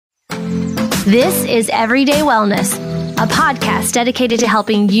This is Everyday Wellness, a podcast dedicated to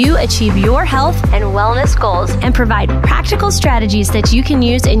helping you achieve your health and wellness goals and provide practical strategies that you can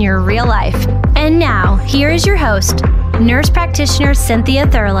use in your real life. And now, here is your host, nurse practitioner Cynthia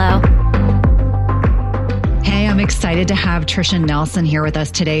Thurlow. Hey, I'm excited to have Tricia Nelson here with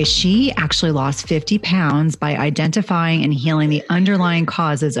us today. She actually lost 50 pounds by identifying and healing the underlying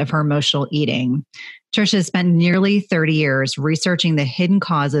causes of her emotional eating. Tricia has spent nearly 30 years researching the hidden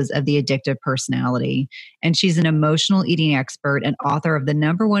causes of the addictive personality, and she's an emotional eating expert and author of the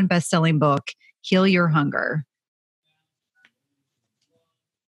 #1 best-selling book, Heal Your Hunger: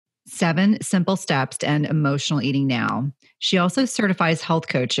 7 Simple Steps to End Emotional Eating Now. She also certifies health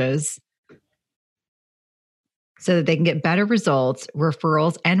coaches so that they can get better results,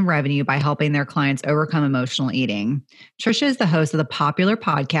 referrals, and revenue by helping their clients overcome emotional eating. Tricia is the host of the popular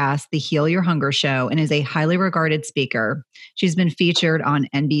podcast, The Heal Your Hunger Show, and is a highly regarded speaker. She's been featured on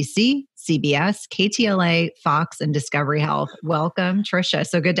NBC, CBS, KTLA, Fox, and Discovery Health. Welcome, Tricia.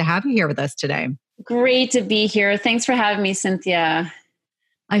 So good to have you here with us today. Great to be here. Thanks for having me, Cynthia.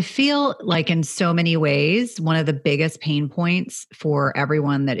 I feel like in so many ways, one of the biggest pain points for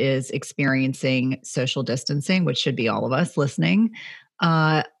everyone that is experiencing social distancing, which should be all of us listening,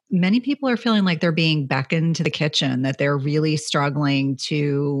 many people are feeling like they're being beckoned to the kitchen, that they're really struggling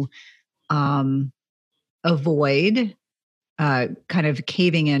to avoid kind of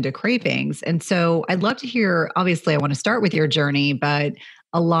caving into cravings. And so I'd love to hear, obviously I want to start with your journey, but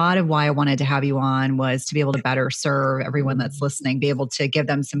a lot of why I wanted to have you on was to be able to better serve everyone that's listening, be able to give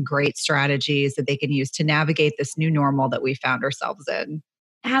them some great strategies that they can use to navigate this new normal that we found ourselves in.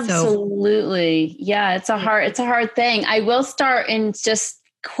 Absolutely. Yeah, it's a hard thing. I will start and just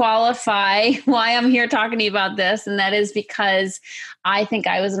qualify why I'm here talking to you about this. And that is because I think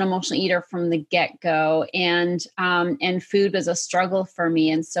I was an emotional eater from the get-go, and food was a struggle for me.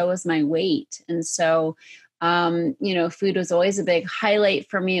 And so was my weight. And so food was always a big highlight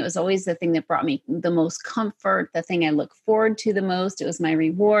for me. It was always the thing that brought me the most comfort, the thing I look forward to the most. It was my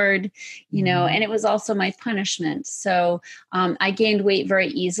reward, and it was also my punishment. So I gained weight very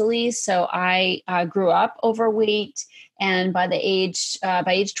easily. So I grew up overweight. And by age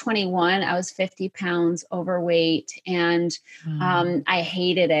 21, I was 50 pounds overweight, and I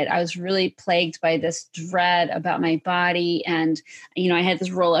hated it. I was really plagued by this dread about my body. And, I had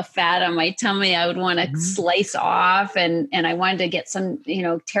this roll of fat on my tummy I would want to slice off. And I wanted to get some,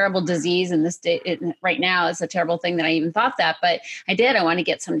 terrible disease. And right now it's a terrible thing that I even thought that, but I did. I wanted to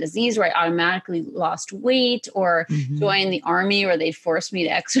get some disease where I automatically lost weight, or join the army where they forced me to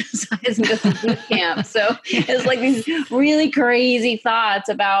exercise and go to boot camp. So it was like these really crazy thoughts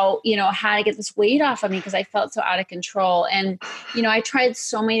about, how to get this weight off of me, because I felt so out of control. And, I tried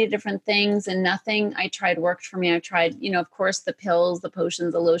so many different things, and nothing I tried worked for me. I tried, of course, the pills, the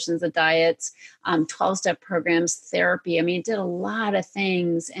potions, the lotions, the diets, 12-step programs, therapy. I mean, it did a lot of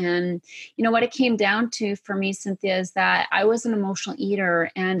things. And, what it came down to for me, Cynthia, is that I was an emotional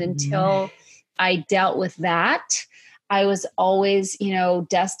eater. And until I dealt with that, I was always,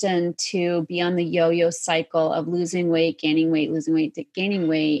 destined to be on the yo-yo cycle of losing weight, gaining weight, losing weight, gaining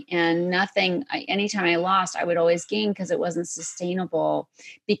weight. And anytime I lost, I would always gain, because it wasn't sustainable,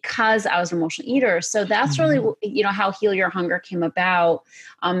 because I was an emotional eater. So that's really, how Heal Your Hunger came about.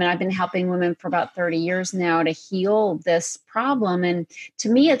 And I've been helping women for about 30 years now to heal this problem. And to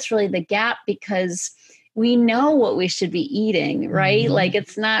me, it's really the gap, because we know what we should be eating, right? Like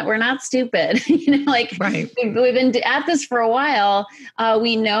we're not stupid, right. We've been at this for a while.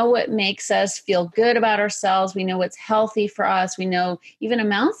 We know what makes us feel good about ourselves. We know what's healthy for us. We know even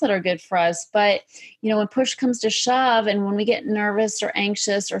amounts that are good for us. But, when push comes to shove, and when we get nervous or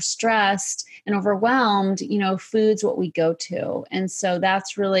anxious or stressed and overwhelmed, food's what we go to. And so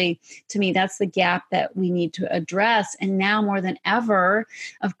that's really, to me, that's the gap that we need to address. And now more than ever,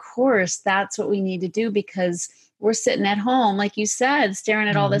 of course, that's what we need to do, because we're sitting at home, like you said, staring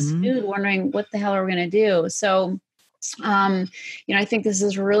at all this food, wondering what the hell are we going to do? So, I think this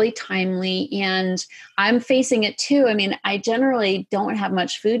is really timely, and I'm facing it too. I mean, I generally don't have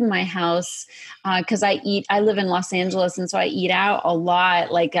much food in my house because I live in Los Angeles, and so I eat out a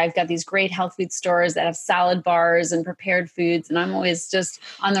lot. Like, I've got these great health food stores that have salad bars and prepared foods, and I'm always just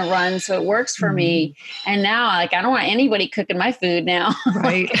on the run. So it works for me. And now, I don't want anybody cooking my food now.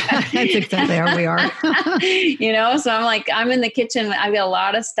 Right. That's exactly how we are. So I'm in the kitchen. I've got a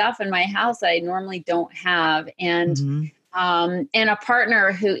lot of stuff in my house that I normally don't have. And a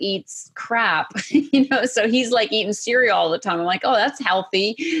partner who eats crap, so he's like eating cereal all the time. I'm like, oh, that's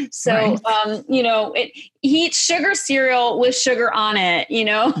healthy. So, right. He eats sugar cereal with sugar on it,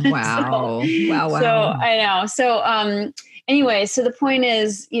 Wow. Wow. So I know. So, anyway, so the point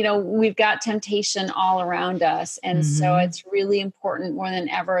is, we've got temptation all around us. And so it's really important more than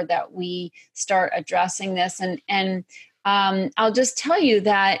ever that we start addressing this. And I'll just tell you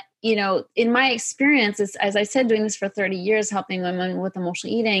that, in my experience, as I said, doing this for 30 years, helping women with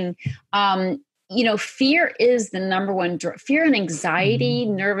emotional eating, fear is the number one fear and anxiety,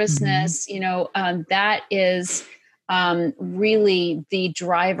 nervousness, that is really the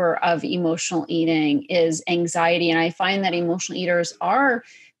driver of emotional eating is anxiety. And I find that emotional eaters are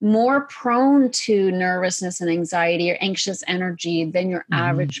more prone to nervousness and anxiety or anxious energy than your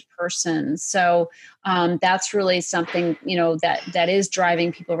average person. So that's really something, that is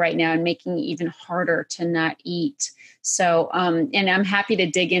driving people right now and making it even harder to not eat. So, and I'm happy to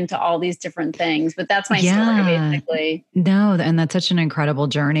dig into all these different things, but that's my story basically. No, and that's such an incredible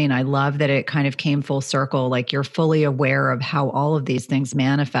journey. And I love that it kind of came full circle. Like you're fully aware of how all of these things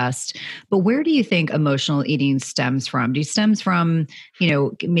manifest. But where do you think emotional eating stems from? Do you stems from,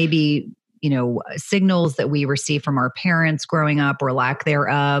 maybe, signals that we receive from our parents growing up or lack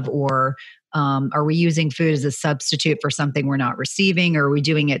thereof, or are we using food as a substitute for something we're not receiving? Or are we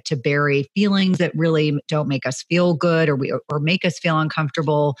doing it to bury feelings that really don't make us feel good or make us feel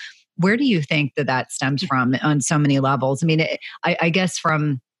uncomfortable? Where do you think that stems from on so many levels? I mean, I guess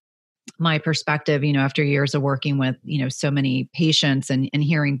from my perspective, after years of working with, so many patients and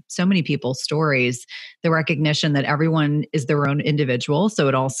hearing so many people's stories, the recognition that everyone is their own individual. So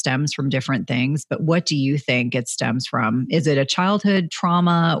it all stems from different things. But what do you think it stems from? Is it a childhood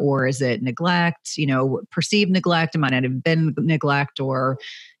trauma or is it neglect, perceived neglect? It might not have been neglect or,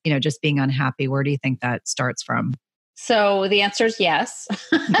 just being unhappy. Where do you think that starts from? So the answer is yes.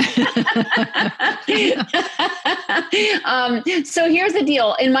 So here's the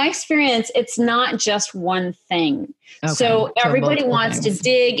deal. In my experience, it's not just one thing. Okay. So everybody wants to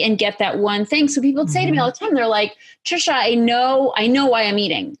dig and get that one thing. So people say to me all the time, they're like, Trisha, I know why I'm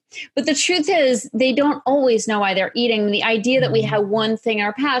eating. But the truth is they don't always know why they're eating. The idea that we have one thing in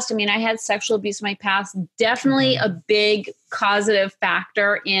our past, I had sexual abuse in my past, definitely a big causative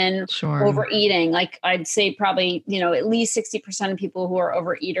factor in overeating. Like I'd say probably, at least 60% of people who are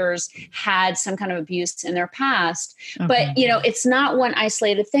overeaters had some kind of abuse in their past. Okay. But, it's not one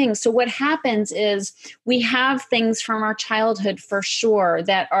isolated thing. So what happens is we have things from our childhood for sure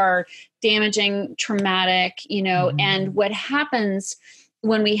that are damaging, traumatic, and what happens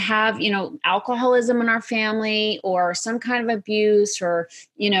when we have, alcoholism in our family or some kind of abuse or,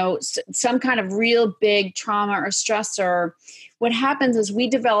 some kind of real big trauma or stressor, what happens is we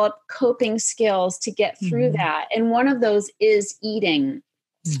develop coping skills to get through that. And one of those is eating.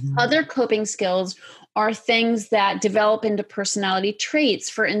 Other coping skills are things that develop into personality traits.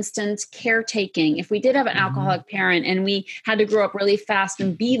 For instance, caretaking. If we did have an alcoholic parent and we had to grow up really fast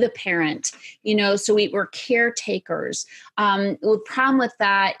and be the parent, so we were caretakers. The problem with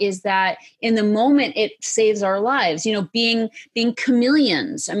that is that in the moment it saves our lives, being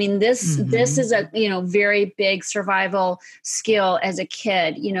chameleons. This is a, very big survival skill as a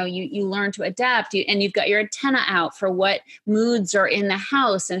kid. You learn to adapt and you've got your antenna out for what moods are in the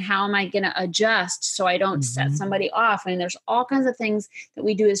house and how am I going to adjust so I don't set somebody off. There's all kinds of things that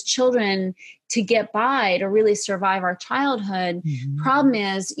we do as children to get by, to really survive our childhood. Problem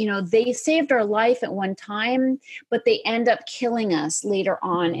is, they saved our life at one time, but they end up killing us later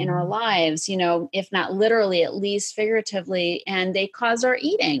on in our lives, if not literally, at least figuratively, and they cause our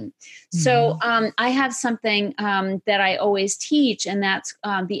eating. So I have something that I always teach, and that's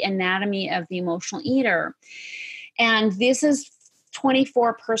the anatomy of the emotional eater. And this is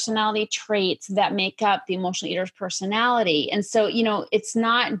 24 personality traits that make up the emotional eater's personality. And so, it's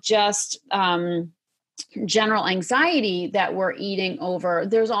not just general anxiety that we're eating over.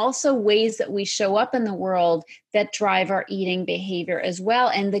 There's also ways that we show up in the world that drive our eating behavior as well.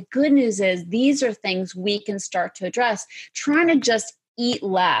 And the good news is these are things we can start to address. Trying to just eat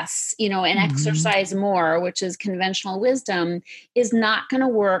less, and exercise more, which is conventional wisdom, is not going to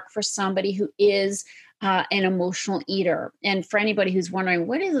work for somebody who is an emotional eater. And for anybody who's wondering,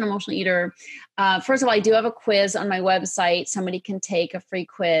 what is an emotional eater? First of all, I do have a quiz on my website. Somebody can take a free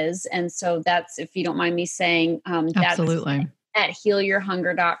quiz. And so that's, if you don't mind me saying, absolutely. At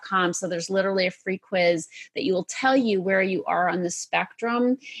healyourhunger.com. So there's literally a free quiz that you will tell you where you are on the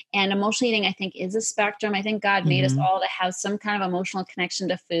spectrum. And emotional eating, I think, is a spectrum. I think God made us all to have some kind of emotional connection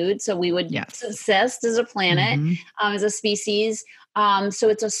to food. So we would subsist as a planet, as a species. So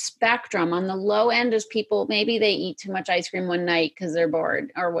it's a spectrum. On the low end is people, maybe they eat too much ice cream one night because they're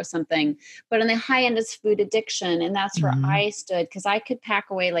bored or with something. But on the high end is food addiction. And that's where I stood, because I could pack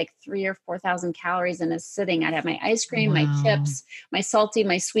away like 3,000 or 4,000 calories in a sitting. I'd have my ice cream, my chips, my salty,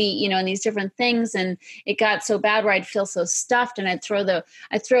 my sweet, and these different things. And it got so bad where I'd feel so stuffed, and I'd throw the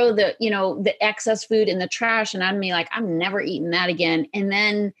the excess food in the trash, and I'd be like, I'm never eating that again. And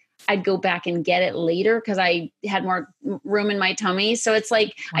then I'd go back and get it later because I had more room in my tummy. So it's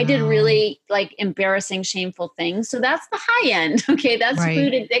like, I did really like embarrassing, shameful things. So that's the high end. Okay. That's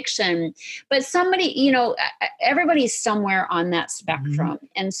food addiction. But somebody, everybody's somewhere on that spectrum.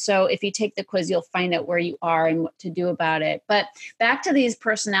 And so if you take the quiz, you'll find out where you are and what to do about it. But back to these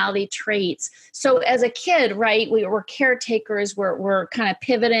personality traits. So as a kid, right, we were caretakers, we're kind of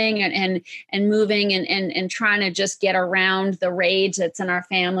pivoting and moving and trying to just get around the rage that's in our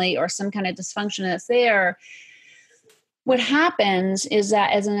family or some kind of dysfunction that's there. What happens is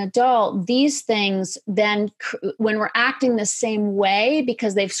that as an adult, these things then, when we're acting the same way,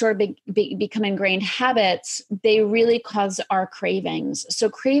 because they've sort of become ingrained habits, they really cause our cravings. So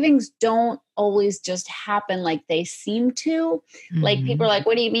cravings don't always just happen like they seem to. Like people are like,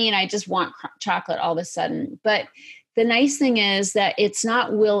 what do you mean? I just want chocolate all of a sudden. But the nice thing is that it's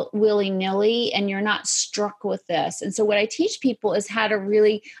not willy-nilly, and you're not struck with this. And so what I teach people is how to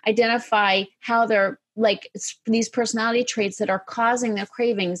really identify how they're like these personality traits that are causing their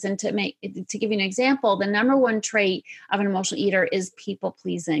cravings. And to give you an example, the number one trait of an emotional eater is people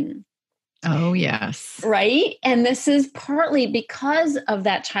pleasing. Oh, yes. Right. And this is partly because of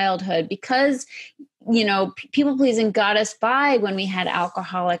that childhood, because people pleasing got us by when we had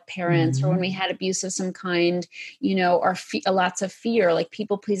alcoholic parents or when we had abuse of some kind, or lots of fear. Like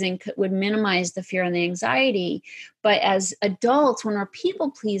people pleasing would minimize the fear and the anxiety. But as adults, when we're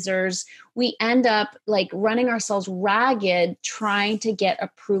people pleasers, we end up like running ourselves ragged trying to get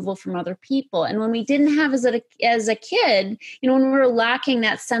approval from other people. And when we didn't have as a kid, when we were lacking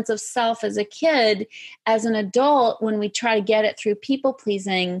that sense of self as a kid, as an adult, when we try to get it through people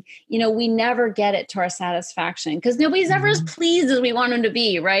pleasing, we never get it to our satisfaction, because nobody's ever as pleased as we want them to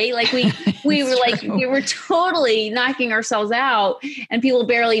be, right? Like we were totally knocking ourselves out, and people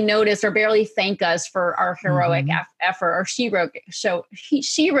barely notice or barely thank us for our heroic effort or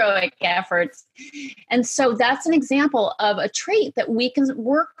heroic efforts. And so that's an example of a trait that we can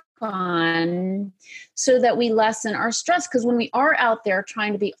work on so that we lessen our stress. Because when we are out there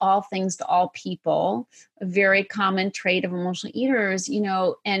trying to be all things to all people, a very common trait of emotional eaters,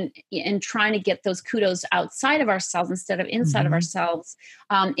 and trying to get those kudos outside of ourselves instead of inside of ourselves,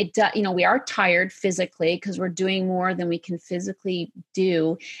 we are tired physically because we're doing more than we can physically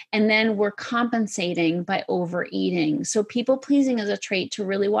do. And then we're compensating by overeating. So people pleasing is a trait to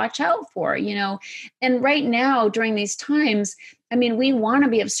really watch out for, and right now during these times, we want to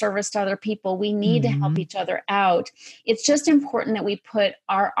be of service to other people. We need to help each other out. It's just important that we put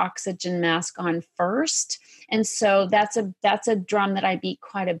our oxygen mask on first. And so that's a drum that I beat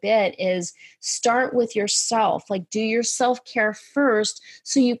quite a bit, is start with yourself. Like, do your self-care first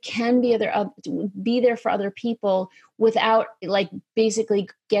so you can be there for other people without like basically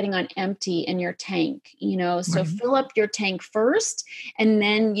getting on empty in your tank, so fill up your tank first, and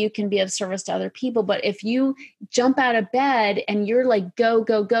then you can be of service to other people. But if you jump out of bed and you're like, go,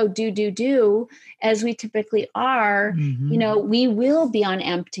 go, go, do, as we typically are, we will be on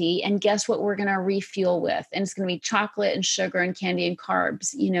empty. And guess what we're going to refuel with? And it's going to be chocolate and sugar and candy and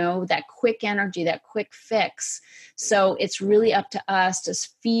carbs, that quick energy, that quick fix. So it's really up to us to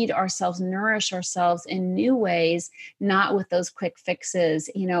feed ourselves, nourish ourselves in new ways, not with those quick fixes,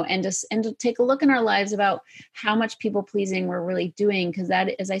 and to take a look in our lives about how much people pleasing we're really doing. Because that,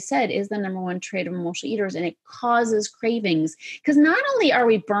 as I said, is the number one trait of emotional eaters, and it causes cravings. Because not only are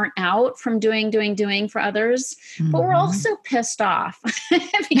we burnt out from doing for others, but we're also pissed off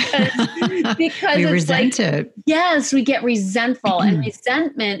because we it's resent it. Yes, we get resentful, and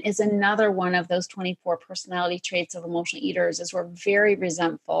resentment is another one of those 24 personality traits of emotional eaters. Is we're very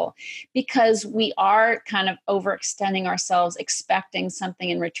resentful because we are kind of overextending ourselves, expecting something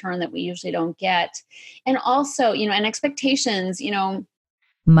in return that we usually don't get. And also, and expectations,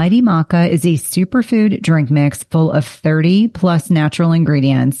 Mighty Maca is a superfood drink mix full of 30 plus natural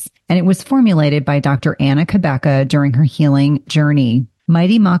ingredients, and it was formulated by Dr. Anna Cabeca during her healing journey.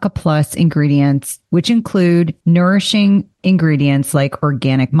 Mighty Maca Plus ingredients, which include nourishing ingredients like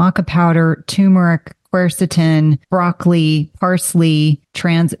organic maca powder, turmeric, quercetin, broccoli, parsley,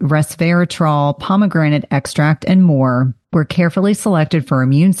 trans resveratrol, pomegranate extract, and more, were carefully selected for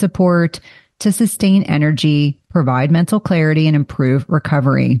immune support, to sustain energy, provide mental clarity, and improve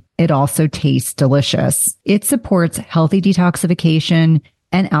recovery. It also tastes delicious. It supports healthy detoxification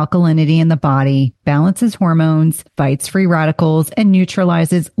and alkalinity in the body, balances hormones, fights free radicals, and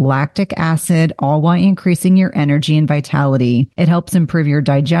neutralizes lactic acid, all while increasing your energy and vitality. It helps improve your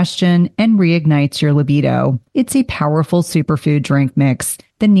digestion and reignites your libido. It's a powerful superfood drink mix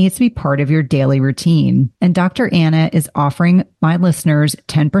that needs to be part of your daily routine. And Dr. Anna is offering my listeners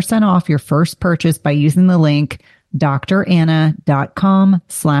 10% off your first purchase by using the link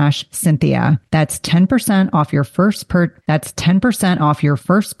dranna.com/Cynthia. That's 10% off your first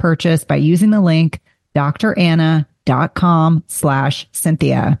purchase by using the link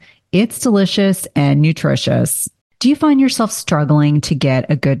dranna.com/Cynthia. It's delicious and nutritious. Do you find yourself struggling to get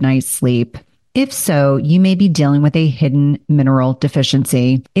a good night's sleep? If so, you may be dealing with a hidden mineral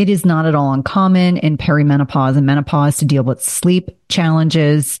deficiency. It is not at all uncommon in perimenopause and menopause to deal with sleep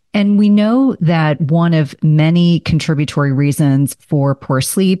challenges. And we know that one of many contributory reasons for poor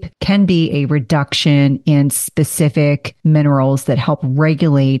sleep can be a reduction in specific minerals that help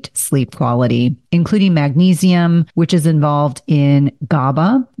regulate sleep quality, including magnesium, which is involved in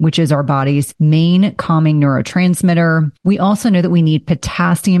GABA, which is our body's main calming neurotransmitter. We also know that we need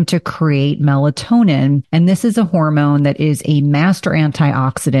potassium to create melatonin. And this is a hormone that is a master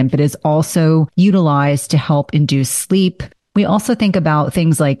antioxidant, but is also utilized to help induce sleep. We also think about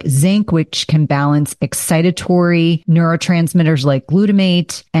things like zinc, which can balance excitatory neurotransmitters like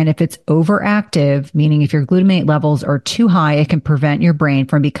glutamate. And if it's overactive, meaning if your glutamate levels are too high, it can prevent your brain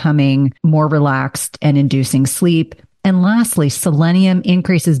from becoming more relaxed and inducing sleep. And lastly, selenium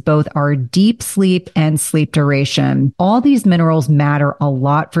increases both our deep sleep and sleep duration. All these minerals matter a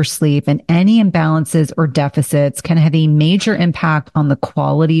lot for sleep, and any imbalances or deficits can have a major impact on the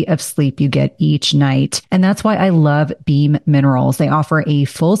quality of sleep you get each night. And that's why I love Beam Minerals. They offer a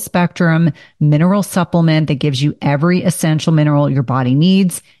full spectrum mineral supplement that gives you every essential mineral your body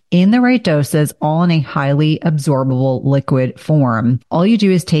needs in the right doses, all in a highly absorbable liquid form. All you do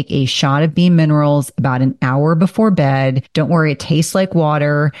is take a shot of Beam Minerals about an hour before bed. Don't worry, it tastes like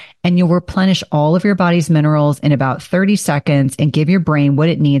water, and you'll replenish all of your body's minerals in about 30 seconds and give your brain what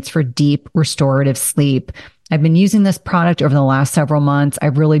it needs for deep restorative sleep. I've been using this product over the last several months.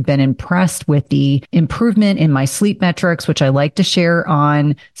 I've really been impressed with the improvement in my sleep metrics, which I like to share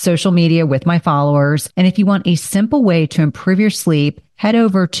on social media with my followers. And if you want a simple way to improve your sleep, head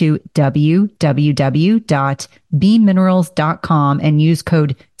over to www.beamminerals.com and use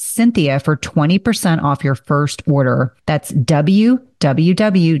code Cynthia for 20% off your first order. That's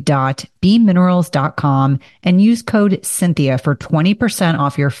www.beamminerals.com and use code Cynthia for 20%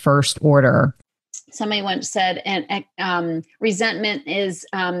 off your first order. Somebody once said, and resentment is,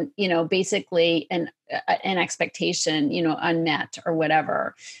 basically an expectation, unmet or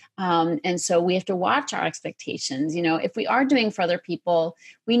whatever. And so we have to watch our expectations. If we are doing for other people,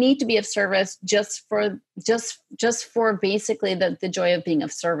 we need to be of service just for basically the joy of being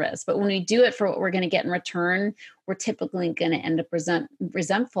of service. But when we do it for what we're going to get in return, we're typically going to end up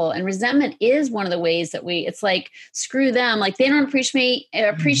resentful. And resentment is one of the ways that it's like, screw them. Like, they don't appreciate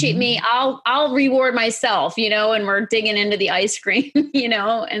me. I'll reward myself, and we're digging into the ice cream,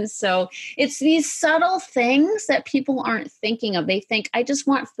 And so it's these subtle things that people aren't thinking of. They think, I just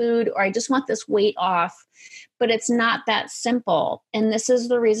want food, or I just want this weight off. But it's not that simple. And this is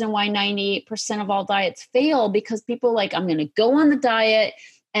the reason why 98% of all diets fail, because people are like, I'm going to go on the diet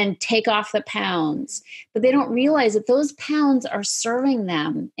and take off the pounds. But they don't realize that those pounds are serving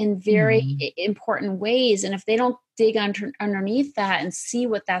them in very important ways. And if they don't dig underneath that and see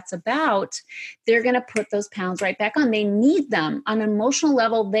what that's about, they're going to put those pounds right back on. They need them on an emotional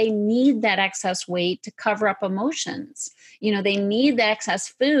level. They need that excess weight to cover up emotions. They need the excess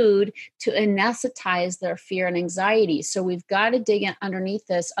food to anesthetize their fear and anxiety. So we've got to dig in underneath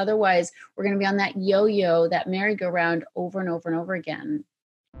this. Otherwise, we're going to be on that yo-yo, that merry-go-round over and over and over again.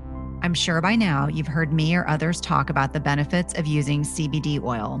 I'm sure by now you've heard me or others talk about the benefits of using CBD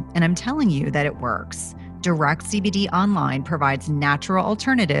oil, and I'm telling you that it works. Direct CBD Online provides natural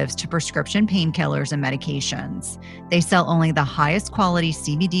alternatives to prescription painkillers and medications. They sell only the highest quality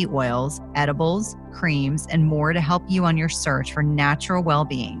CBD oils, edibles, creams, and more to help you on your search for natural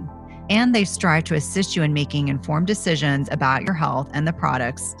well-being. And they strive to assist you in making informed decisions about your health and the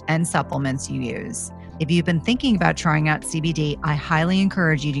products and supplements you use. If you've been thinking about trying out CBD, I highly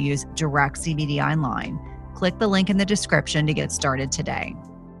encourage you to use Direct CBD Online. Click the link in the description to get started today.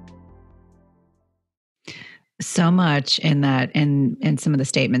 So much in that, in some of the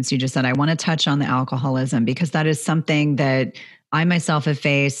statements you just said. I want to touch on the alcoholism, because that is something that I myself have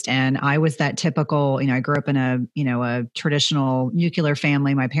faced, and I was that typical, I grew up in a traditional nuclear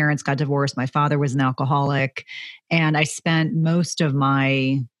family. My parents got divorced. My father was an alcoholic. And I spent most of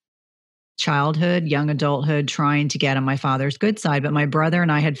my childhood, young adulthood, trying to get on my father's good side. But my brother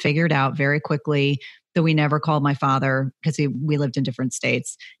and I had figured out very quickly that we never called my father, because we lived in different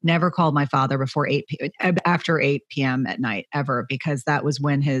states, never called my father before after 8 p.m. at night ever, because that was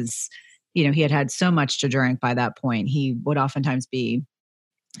when he had so much to drink by that point. He would oftentimes be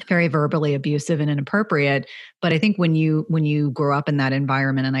very verbally abusive and inappropriate. But I think when you grow up in that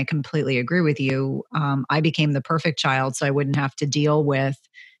environment, and I completely agree with you, I became the perfect child, so I wouldn't have to deal with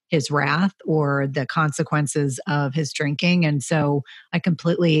his wrath or the consequences of his drinking. And so I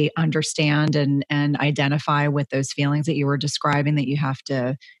completely understand and identify with those feelings that you were describing, that you have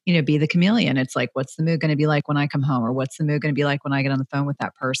to, be the chameleon. It's like, what's the mood going to be like when I come home? Or what's the mood going to be like when I get on the phone with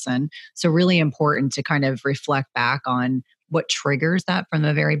that person? So really important to kind of reflect back on what triggers that from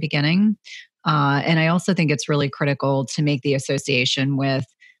the very beginning. And I also think it's really critical to make the association with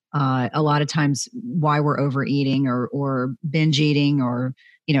a lot of times why we're overeating or binge eating or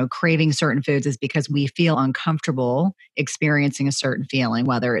craving certain foods is because we feel uncomfortable experiencing a certain feeling,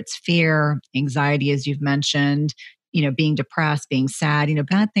 whether it's fear, anxiety, as you've mentioned, being depressed, being sad.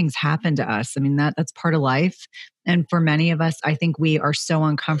 Bad things happen to us. I mean, that's part of life. And for many of us, I think we are so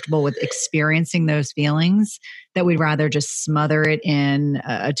uncomfortable with experiencing those feelings that we'd rather just smother it in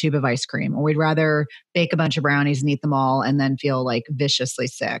a tube of ice cream, or we'd rather bake a bunch of brownies and eat them all and then feel like viciously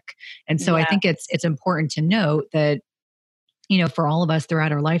sick. And so I think it's important to note that for all of us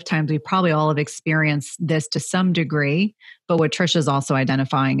throughout our lifetimes, we probably all have experienced this to some degree. But what Trisha's also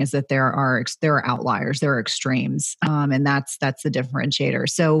identifying is that there are outliers, there are extremes, and that's the differentiator.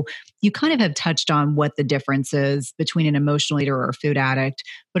 So you kind of have touched on what the difference is between an emotional eater or a food addict.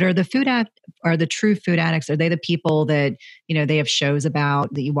 But are the true food addicts? Are they the people that they have shows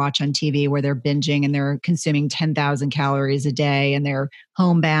about that you watch on TV where they're binging and they're consuming 10,000 calories a day and they're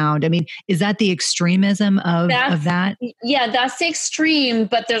homebound? I mean, is that the extremism of that? Yeah, that's the extreme,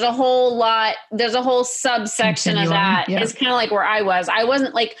 but there's a whole subsection of that. Yeah. It's kind of like where I was. I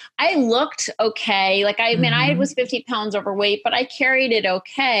wasn't like, I looked okay. Like, I mean, I was 50 pounds overweight, but I carried it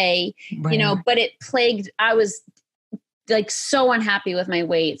okay, right. But it I was like so unhappy with my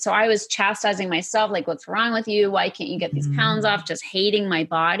weight. So I was chastising myself, like, what's wrong with you? Why can't you get these pounds off? Just hating my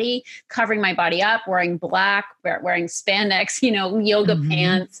body, covering my body up, wearing black, wearing spandex, yoga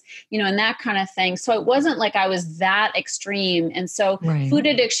pants, and that kind of thing. So it wasn't like I was that extreme. And so food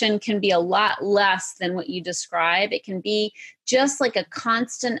addiction can be a lot less than what you describe. It can be just like a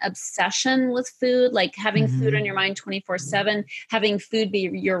constant obsession with food, like having food on your mind 24/7, having food be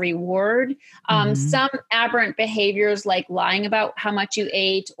your reward. Some aberrant behaviors like lying about how much you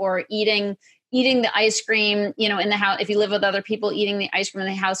ate, or eating the ice cream, in the house. If you live with other people, eating the ice cream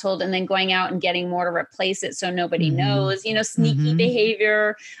in the household and then going out and getting more to replace it so nobody knows, sneaky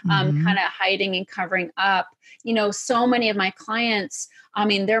behavior, kind of hiding and covering up. So many of my clients, I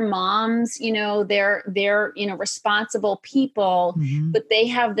mean, they're moms, they're responsible people, but they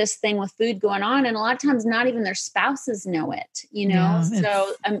have this thing with food going on. And a lot of times not even their spouses know it,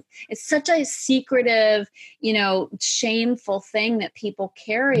 so it's such a secretive, shameful thing that people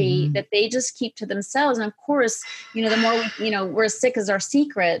carry that they just keep to themselves. And of course, the more we're as sick as our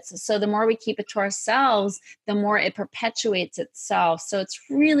secrets. So the more we keep it to ourselves, the more it perpetuates itself. So it's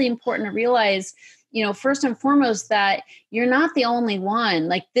really important to realize, first and foremost, that you're not the only one.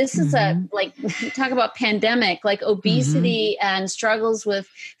 Like, this is you talk about pandemic, like obesity and struggles with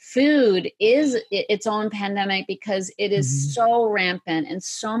food is its own pandemic, because it is so rampant, and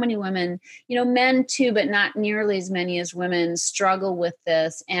so many women, men too, but not nearly as many as women, struggle with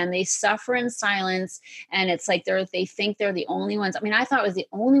this, and they suffer in silence. And it's like they think they're the only ones. I mean, I thought I was the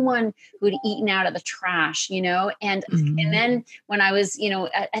only one who'd eaten out of the trash, and then when I was,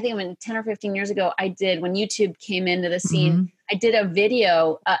 I think when 10 or 15 years ago, when YouTube came into the scene, I did a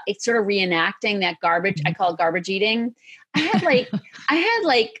video, it's sort of reenacting that garbage. I call it garbage eating. I had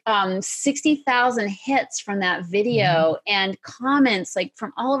like 60,000 hits from that video and comments like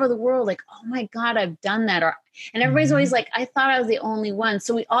from all over the world, like, oh my God, I've done that. And everybody's always like, I thought I was the only one.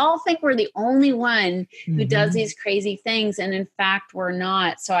 So we all think we're the only one who does these crazy things. And in fact, we're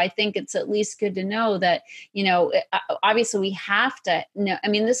not. So I think it's at least good to know that, obviously we have to know. I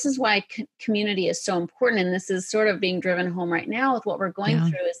mean, this is why community is so important. And this is sort of being driven home right right now with what we're going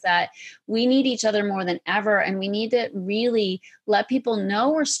through is that we need each other more than ever. And we need to really let people know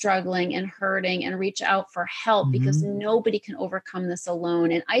we're struggling and hurting and reach out for help because nobody can overcome this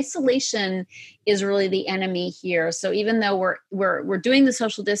alone. And isolation is really the enemy here. So even though we're doing the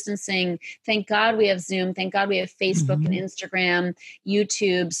social distancing, thank God we have Zoom. Thank God we have Facebook and Instagram,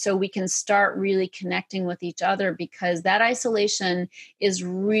 YouTube, so we can start really connecting with each other, because that isolation is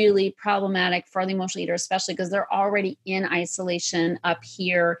really problematic for the emotional eater, especially because they're already in isolation up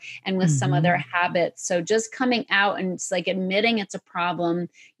here and with some of their habits. So just coming out and it's like admitting it's a problem,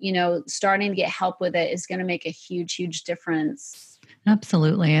 starting to get help with it is going to make a huge, huge difference.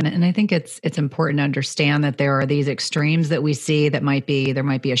 Absolutely. And I think it's important to understand that there are these extremes that we see there might be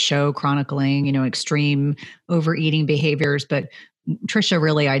a show chronicling, extreme overeating behaviors, but Trisha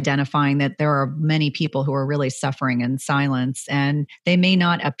really identifying that there are many people who are really suffering in silence, and they may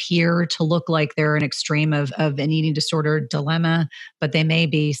not appear to look like they're an extreme of an eating disorder dilemma, but they may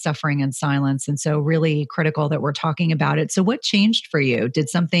be suffering in silence. And so really critical that we're talking about it. So what changed for you? Did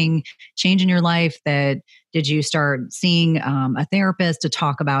something change in your life? Did you start seeing a therapist to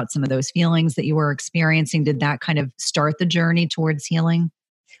talk about some of those feelings that you were experiencing? Did that kind of start the journey towards healing?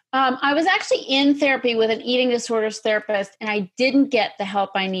 I was actually in therapy with an eating disorders therapist, and I didn't get the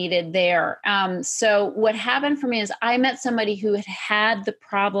help I needed there. So what happened for me is I met somebody who had the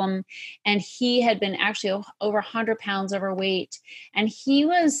problem, and he had been actually over 100 pounds overweight. And he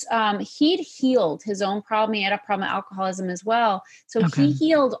was, he'd healed his own problem. He had a problem with alcoholism as well. So he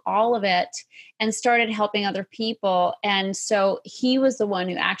healed all of it and started helping other people. And so he was the one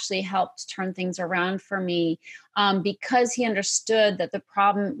who actually helped turn things around for me. Because he understood that the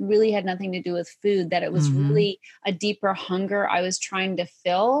problem really had nothing to do with food, that it was really a deeper hunger I was trying to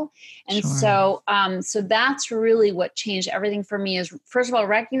fill. And so that's really what changed everything for me is, first of all,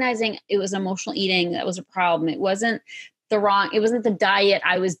 recognizing it was emotional eating that was a problem. It wasn't the diet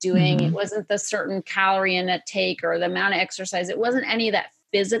I was doing. It wasn't the certain calorie intake or the amount of exercise. It wasn't any of that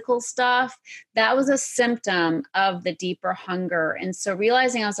physical stuff. That was a symptom of the deeper hunger. And so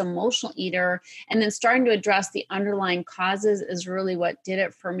realizing I was an emotional eater and then starting to address the underlying causes is really what did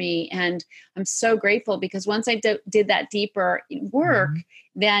it for me. And I'm so grateful because once I did that deeper work,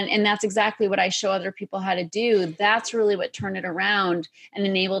 then, and that's exactly what I show other people how to do. That's really what turned it around and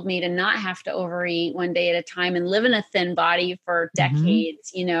enabled me to not have to overeat one day at a time and live in a thin body for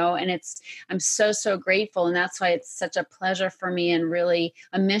decades, and I'm so, so grateful. And that's why it's such a pleasure for me and really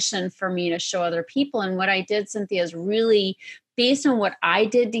a mission for me to show other people. And what I did, Cynthia, is really based on what I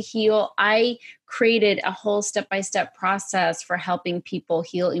did to heal. I created a whole step-by-step process for helping people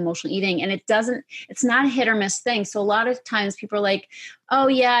heal emotional eating. And it's not a hit or miss thing. So a lot of times people are like, oh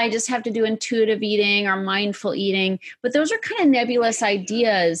yeah, I just have to do intuitive eating or mindful eating. But those are kind of nebulous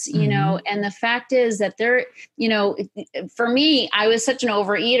ideas, and the fact is that for me, I was such an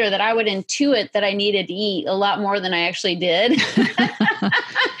overeater that I would intuit that I needed to eat a lot more than I actually did.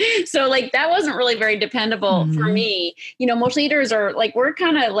 So that wasn't really very dependable for me. Emotional eaters are we're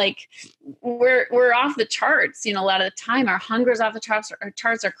kind of we're off the charts, a lot of the time. Our hunger is off the charts,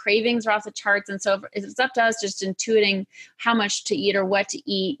 our cravings are off the charts. And so it's up to us just intuiting how much to eat or what to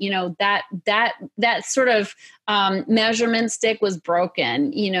eat, that sort of measurement stick was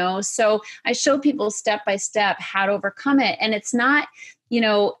broken, so I show people step by step how to overcome it. And it's not,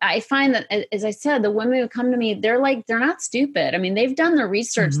 I find that, as I said, the women who come to me, they're not stupid. I mean, they've done the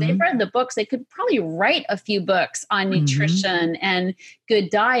research, they've read the books, they could probably write a few books on nutrition and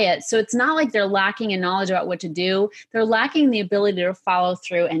good diet. So it's not like they're lacking in knowledge about what to do. They're lacking the ability to follow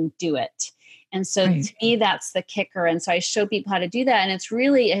through and do it. And so to me, that's the kicker. And so I show people how to do that. And it's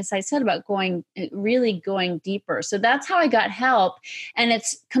really, as I said, about going deeper. So that's how I got help. And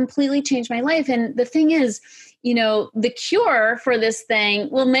it's completely changed my life. And the thing is, the cure for this thing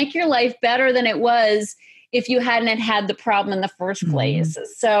will make your life better than it was if you hadn't had the problem in the first place.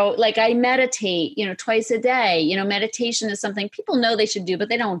 So I meditate, twice a day. Meditation is something people know they should do, but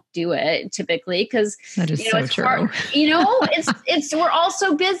they don't do it typically because it's true. Hard. We're all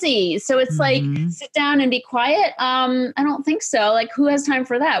so busy. So it's sit down and be quiet. I don't think so. Who has time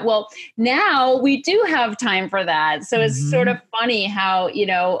for that? Well, now we do have time for that. So it's sort of funny how,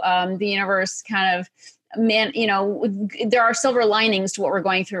 the universe kind of, there are silver linings to what we're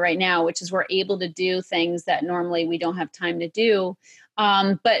going through right now, which is we're able to do things that normally we don't have time to do.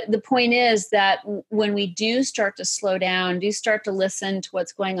 But the point is that when we do start to slow down, do start to listen to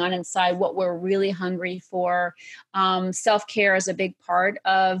what's going on inside, what we're really hungry for, self-care is a big part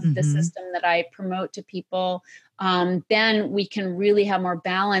of the system that I promote to people. then we can really have more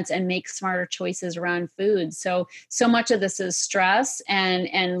balance and make smarter choices around food. So much of this is stress,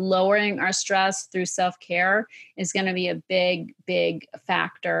 and lowering our stress through self-care is going to be a big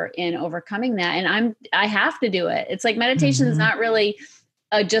factor in overcoming that. And I have to do it. It's like meditation is not really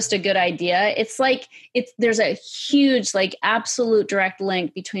just a good idea. It's like, there's a huge, like, absolute direct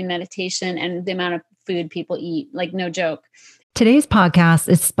link between meditation and the amount of food people eat. Like, no joke. Today's podcast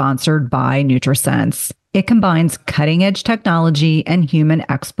is sponsored by NutriSense. It combines cutting-edge technology and human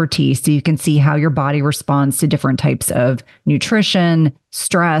expertise so you can see how your body responds to different types of nutrition,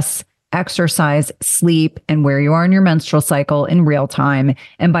 stress, exercise, sleep, and where you are in your menstrual cycle in real time.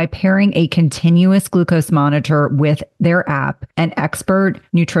 And by pairing a continuous glucose monitor with their app and expert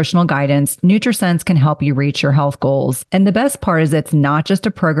nutritional guidance, NutriSense can help you reach your health goals. And the best part is it's not just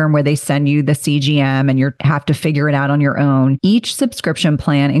a program where they send you the CGM and you have to figure it out on your own. Each subscription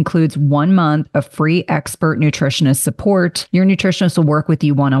plan includes 1 month of free expert nutritionist support. Your nutritionist will work with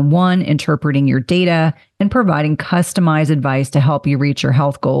you one-on-one, interpreting your data and providing customized advice to help you reach your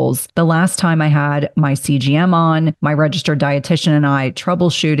health goals. The last time I had my CGM on, my registered dietitian and I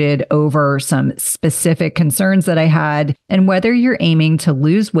troubleshooted over some specific concerns that I had. And whether you're aiming to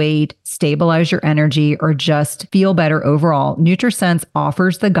lose weight, stabilize your energy, or just feel better overall, NutriSense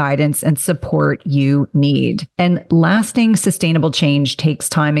offers the guidance and support you need. And lasting sustainable change takes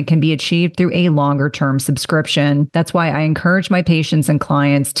time and can be achieved through a longer-term subscription. That's why I encourage my patients and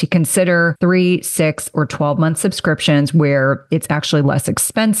clients to consider 3, 6, or 12-month subscriptions where it's actually less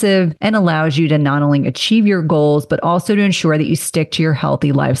expensive and allows you to not only achieve your goals, but also to ensure that you stick to your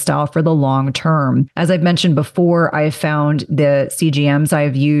healthy lifestyle for the long term. As I've mentioned before, I have found the CGMs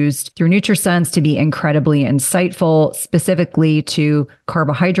I've used through NutriSense to be incredibly insightful, specifically to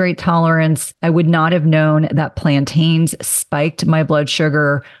carbohydrate tolerance. I would not have known that plantains spiked my blood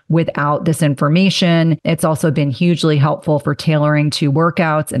sugar without this information. It's also been hugely helpful for tailoring to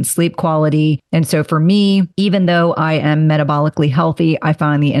workouts and sleep quality. And so for me, even though I am metabolically healthy, I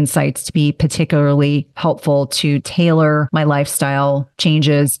find the insights to be particularly helpful to tailor my lifestyle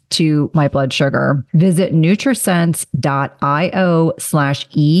changes to my blood sugar. Visit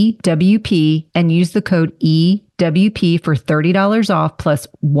nutrisense.io/EWP and use the code EWP for $30 off plus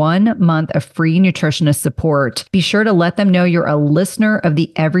 1 month of free nutritionist support. Be sure to let them know you're a listener of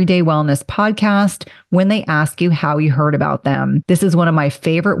the Everyday Wellness podcast when they ask you how you heard about them. This is one of my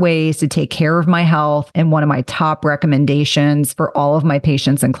favorite ways to take care of my health and one of my top recommendations for all of my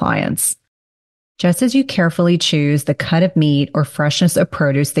patients and clients. Just as you carefully choose the cut of meat or freshness of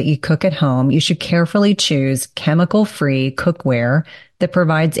produce that you cook at home, you should carefully choose chemical-free cookware that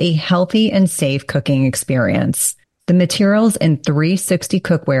provides a healthy and safe cooking experience. The materials in 360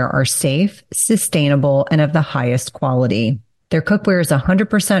 cookware are safe, sustainable, and of the highest quality. Their cookware is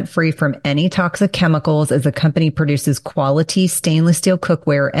 100% free from any toxic chemicals as the company produces quality stainless steel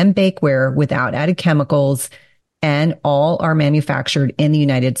cookware and bakeware without added chemicals, and all are manufactured in the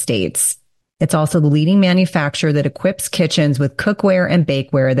United States. It's also the leading manufacturer that equips kitchens with cookware and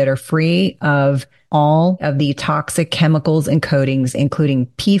bakeware that are free of all of the toxic chemicals and coatings, including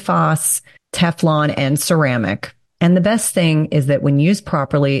PFAS, Teflon, and ceramic. And the best thing is that when used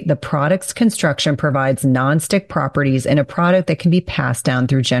properly, the product's construction provides nonstick properties in a product that can be passed down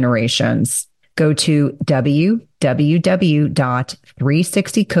through generations. Go to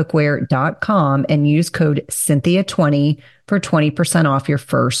www.360cookware.com and use code Cynthia20 for 20% off your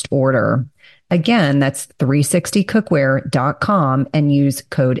first order. Again, that's 360cookware.com and use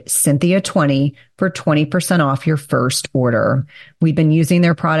code Cynthia20 for 20% off your first order. We've been using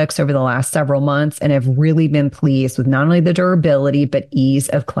their products over the last several months and have really been pleased with not only the durability, but ease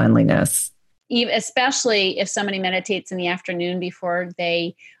of cleanliness. Especially if somebody meditates in the afternoon before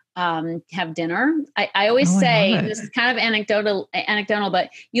they have dinner. I always say, this is kind of anecdotal, but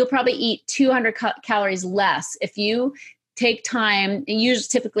you'll probably eat 200 calories less if you take time. And usually,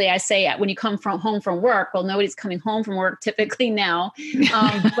 typically, I say when you come home from work, well, nobody's coming home from work typically now.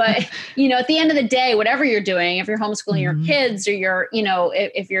 But, at the end of the day, whatever you're doing, if you're homeschooling your kids or you're,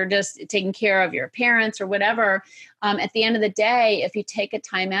 if you're just taking care of your parents or whatever, at the end of the day, if you take a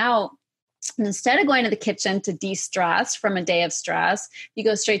time out, and instead of going to the kitchen to de-stress from a day of stress, you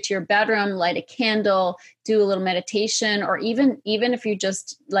go straight to your bedroom, light a candle, do a little meditation, or even if you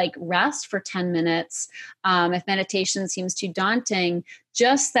just like rest for 10 minutes, if meditation seems too daunting,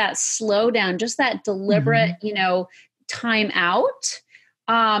 just that slow down, just that deliberate, time out.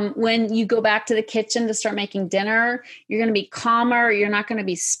 When you go back to the kitchen to start making dinner, you're going to be calmer. You're not going to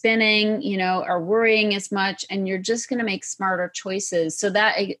be spinning, or worrying as much, and you're just going to make smarter choices. So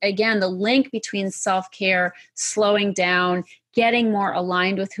that, again, the link between self-care, slowing down, getting more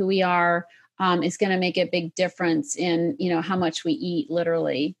aligned with who we are, is going to make a big difference in, how much we eat,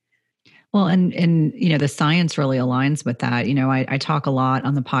 literally. Well, and the science really aligns with that. I talk a lot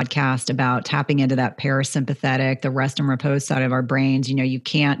on the podcast about tapping into that parasympathetic, the rest and repose side of our brains. You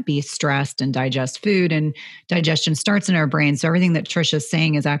can't be stressed and digest food, and digestion starts in our brain. So everything that Trisha's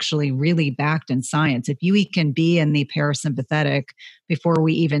saying is actually really backed in science. If you can be in the parasympathetic before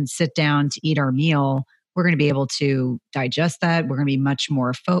we even sit down to eat our meal, we're going to be able to digest that. We're going to be much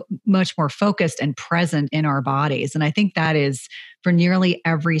more focused and present in our bodies. And I think that is for nearly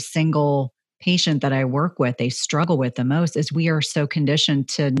every single patient that I work with, they struggle with the most is we are so conditioned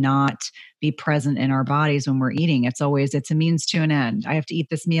to not be present in our bodies when we're eating. It's a means to an end. I have to eat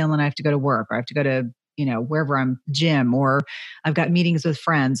this meal and I have to go to work, or I have to go to wherever I'm gym, or I've got meetings with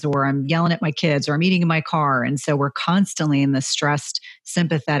friends, or I'm yelling at my kids, or I'm eating in my car. And so we're constantly in the stressed,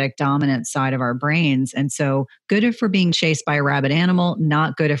 sympathetic, dominant side of our brains. And so good if we're being chased by a rabid animal,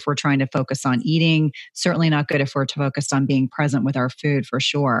 not good if we're trying to focus on eating, certainly not good if we're focused on being present with our food for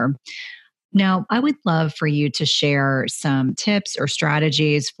sure. Now, I would love for you to share some tips or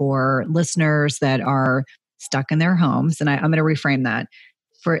strategies for listeners that are stuck in their homes. And I'm going to reframe that.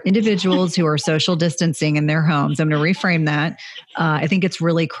 For individuals who are social distancing in their homes, I'm going to reframe that. I think it's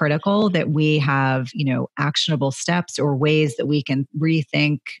really critical that we have, actionable steps or ways that we can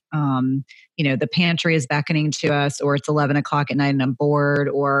rethink, the pantry is beckoning to us, or it's 11 o'clock at night and I'm bored,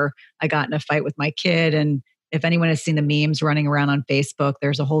 or I got in a fight with my kid. And if anyone has seen the memes running around on Facebook,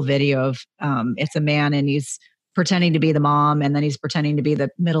 there's a whole video of it's a man and he's pretending to be the mom, and then he's pretending to be the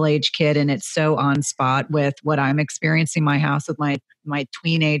middle-aged kid. And it's so on spot with what I'm experiencing in my house with my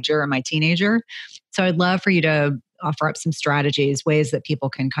teenager and my teenager. So I'd love for you to offer up some strategies, ways that people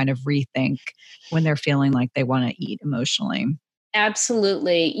can kind of rethink when they're feeling like they want to eat emotionally.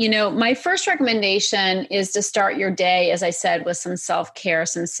 Absolutely. My first recommendation is to start your day, as I said, with some self-care,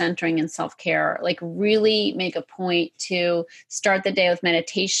 some centering and self-care. Like really make a point to start the day with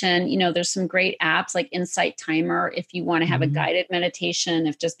meditation. There's some great apps like Insight Timer if you want to have a guided meditation,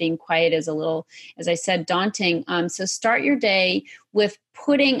 if just being quiet is a little, as I said, daunting. So start your day with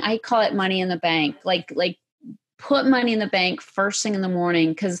putting, I call it money in the bank, like put money in the bank first thing in the morning,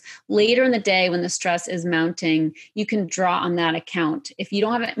 because later in the day when the stress is mounting, you can draw on that account. If you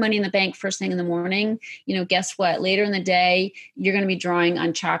don't have money in the bank first thing in the morning, guess what? Later in the day, you're going to be drawing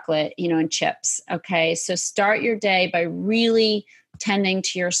on chocolate, and chips. Okay. So start your day by really tending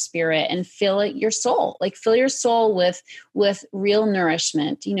to your spirit and fill your soul with real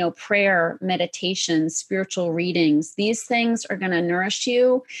nourishment, prayer, meditation, spiritual readings. These things are going to nourish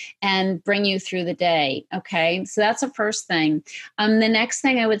you and bring you through the day. Okay. So that's the first thing. The next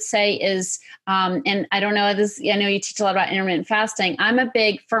thing I would say is, and I don't know this, I know you teach a lot about intermittent fasting.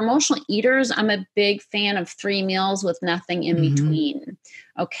 For emotional eaters, I'm a big fan of 3 meals with nothing in between.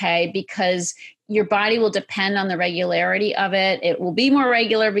 Okay. Because your body will depend on the regularity of it. It will be more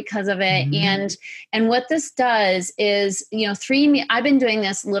regular because of it. And what this does is, I've been doing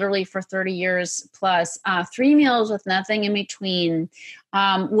this literally for 30 years plus, 3 meals with nothing in between.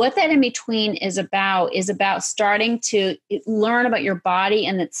 What that in between is about starting to learn about your body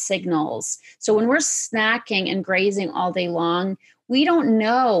and its signals. So when we're snacking and grazing all day long, we don't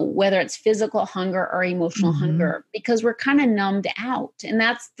know whether it's physical hunger or emotional hunger because we're kind of numbed out. And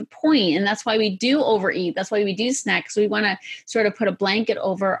that's the point. And that's why we do overeat. That's why we do snack. So we want to sort of put a blanket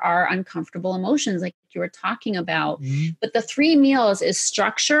over our uncomfortable emotions like you were talking about. But the 3 meals is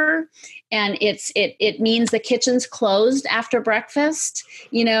structure. And it means the kitchen's closed after breakfast,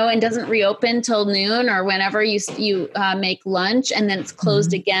 and doesn't reopen till noon or whenever you make lunch, and then it's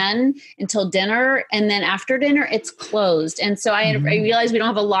closed again until dinner, and then after dinner it's closed. And so I realize we don't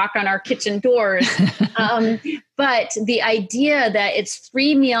have a lock on our kitchen doors, but the idea that it's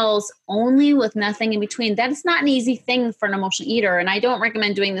 3 meals only with nothing in between, that is not an easy thing for an emotional eater. And I don't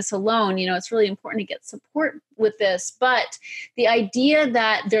recommend doing this alone. It's really important to get support with this. But the idea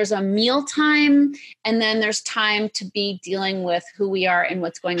that there's a meal time and then there's time to be dealing with who we are and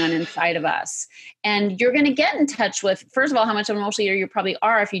what's going on inside of us. And you're going to get in touch with, first of all, how much of an emotional eater you probably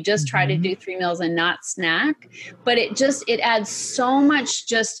are if you just try to do 3 meals and not snack. But it adds so much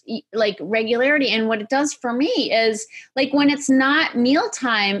just like regularity. And what it does for me is like when it's not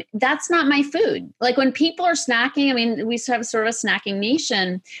mealtime, that's not my food. Like when people are snacking, I mean, we have sort of a snacking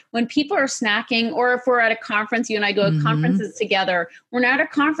nation. When people are snacking, or if we're at a conference, you and I go to conferences together, we're not at a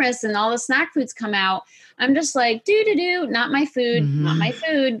conference and all the snack foods come out. I'm just like, not my food, not my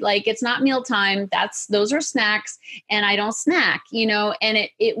food. Like it's not mealtime. Those are snacks and I don't snack, and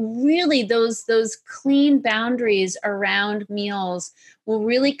it really, those clean boundaries around meals will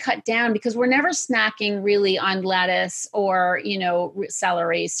really cut down, because we're never snacking really on lettuce or,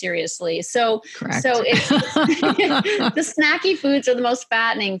 celery, seriously. So it's the snacky foods are the most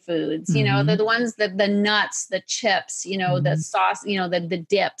fattening foods, they're the ones that the nuts, the chips, the sauce, the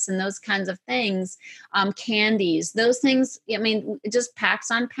dips and those kinds of things, candies, those things. I mean, it just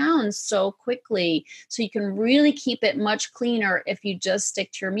packs on pounds so quickly. So you can really keep it much cleaner if you just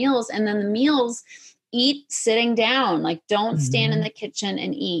stick to your meals. And then the meals, eat sitting down, like don't stand in the kitchen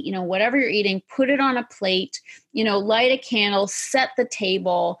and eat, whatever you're eating, put it on a plate, light a candle, set the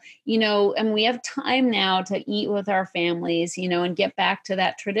table, and we have time now to eat with our families, and get back to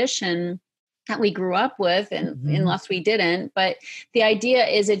that tradition that we grew up with, and unless we didn't. But the idea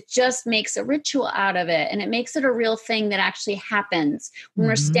is it just makes a ritual out of it, and it makes it a real thing that actually happens. When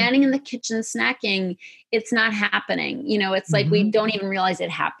we're standing in the kitchen snacking, it's not happening. It's like we don't even realize it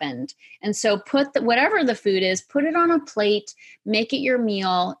happened. And so put whatever the food is, put it on a plate, make it your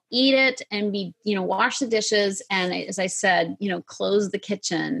meal, eat it, and wash the dishes. And as I said, close the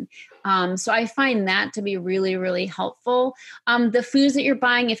kitchen. So I find that to be really, really helpful. The foods that you're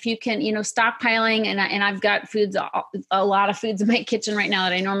buying, if you can, stockpiling, and I've got foods, a lot of foods in my kitchen right now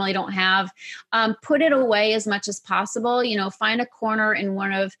that I normally don't have, put it away as much as possible. Find a corner in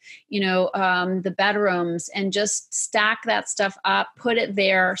one of, the bedrooms and just stack that stuff up, put it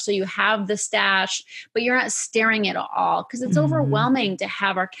there so you have the stash, but you're not staring at it all, because it's overwhelming to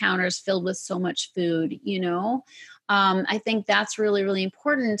have our counters filled with so much food, I think that's really, really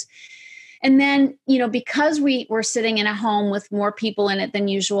important. And then, because we're sitting in a home with more people in it than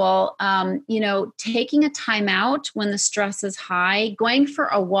usual, taking a time out when the stress is high, going for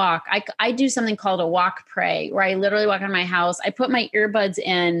a walk. I do something called a walk pray, where I literally walk around my house. I put my earbuds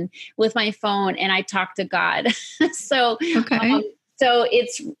in with my phone and I talk to God. So, so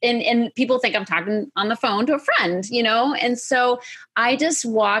it's, and people think I'm talking on the phone to a friend, and so I just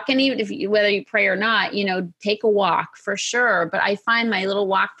walk, and even whether you pray or not, take a walk for sure. But I find my little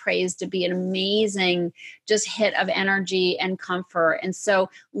walk prays to be an amazing just hit of energy and comfort. And so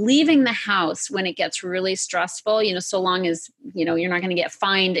leaving the house when it gets really stressful, so long as, you're not going to get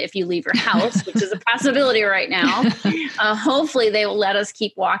fined if you leave your house, which is a possibility right now. Hopefully they will let us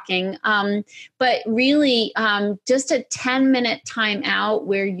keep walking. But really just a 10-minute time out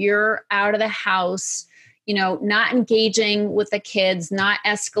where you're out of the house, not engaging with the kids, not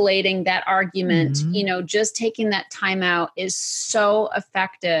escalating that argument, just taking that time out is so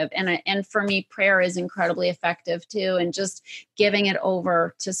effective. And for me, prayer is incredibly effective too. And just giving it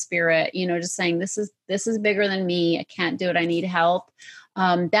over to spirit, just saying, this is bigger than me. I can't do it. I need help.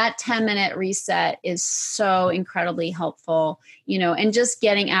 That 10-minute reset is so incredibly helpful, and just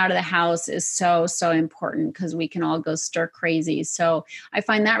getting out of the house is so, so important, because we can all go stir crazy. So I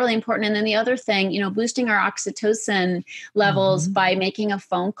find that really important. And then the other thing, boosting our oxytocin levels by making a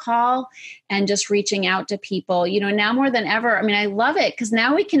phone call and just reaching out to people, now more than ever. I mean, I love it, because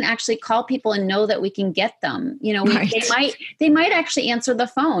now we can actually call people and know that we can get them, they might actually answer the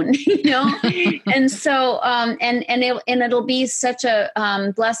phone, and so, and it'll be such a,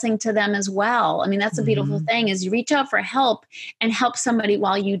 blessing to them as well. I mean, that's a beautiful thing, is you reach out for help and help somebody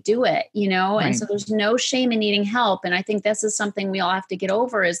while you do it, and so there's no shame in needing help. And I think this is something we all have to get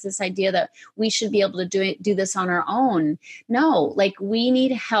over, is this idea that we should be able to do this on our own. No, like we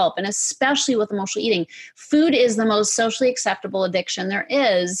need help. And especially with emotional eating, food is the most socially acceptable addiction there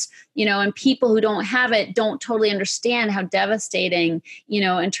is, and people who don't have it don't totally understand how devastating,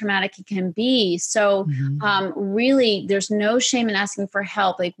 and traumatic it can be. So really, there's no shame in asking for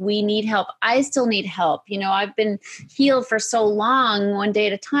help. Like, we need help. I still need help. I've been healed for so long, one day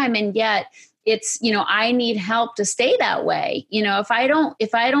at a time. And yet it's, I need help to stay that way. If I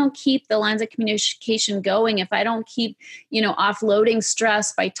don't keep the lines of communication going, if I don't keep, offloading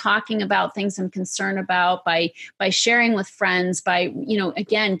stress by talking about things I'm concerned about, by sharing with friends, by,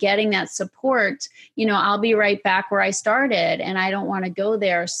 again, getting that support, I'll be right back where I started, and I don't want to go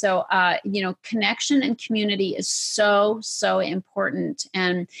there. So, connection and community is so, so important.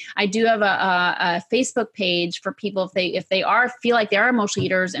 And I do have a Facebook page for people, if they feel like they are emotional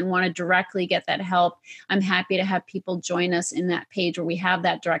eaters and want to directly get that help. I'm happy to have people join us in that page where we have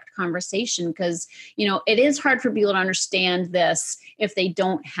that direct conversation, because, it is hard for people to understand this if they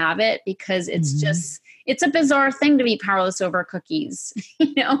don't have it, because it's just, it's a bizarre thing to be powerless over cookies,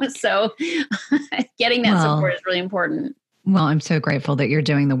 so getting that support is really important. Well, I'm so grateful that you're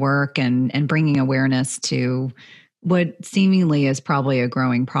doing the work and bringing awareness to what seemingly is probably a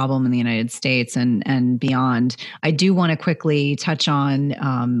growing problem in the United States and beyond. I do want to quickly touch on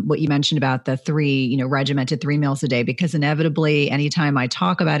what you mentioned about the regimented 3 meals a day, because inevitably, anytime I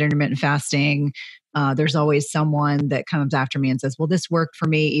talk about intermittent fasting, there's always someone that comes after me and says, well, this worked for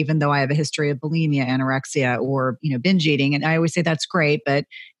me, even though I have a history of bulimia, anorexia, or, binge eating. And I always say that's great. But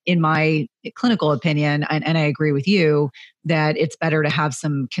in my clinical opinion, and I agree with you, that it's better to have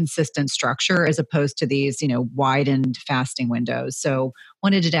some consistent structure as opposed to these, widened fasting windows. So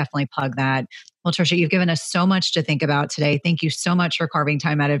wanted to definitely plug that. Well, Tricia, you've given us so much to think about today. Thank you so much for carving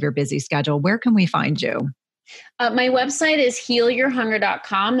time out of your busy schedule. Where can we find you? My website is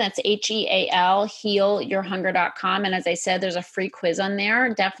healyourhunger.com. That's HEAL, healyourhunger.com. And as I said, there's a free quiz on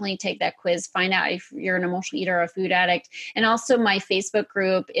there. Definitely take that quiz. Find out if you're an emotional eater or a food addict. And also my Facebook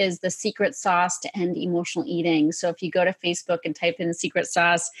group is The Secret Sauce to End Emotional Eating. So if you go to Facebook and type in Secret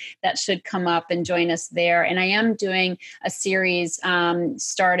Sauce, that should come up, and join us there. And I am doing a series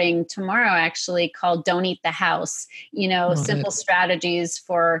starting tomorrow, actually, called Don't Eat the House. Simple strategies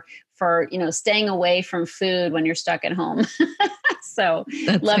for staying away from food when you're stuck at home. So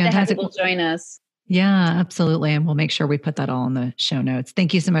that's love fantastic. to have people join us. Yeah, absolutely. And we'll make sure we put that all in the show notes.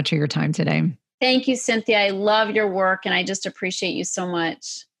 Thank you so much for your time today. Thank you, Cynthia. I love your work, and I just appreciate you so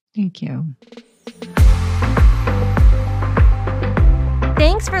much. Thank you.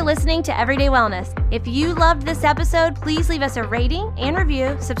 Thanks for listening to Everyday Wellness. If you loved this episode, please leave us a rating and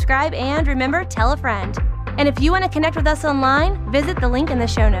review, subscribe, and remember, tell a friend. And if you want to connect with us online, visit the link in the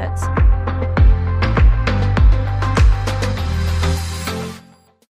show notes.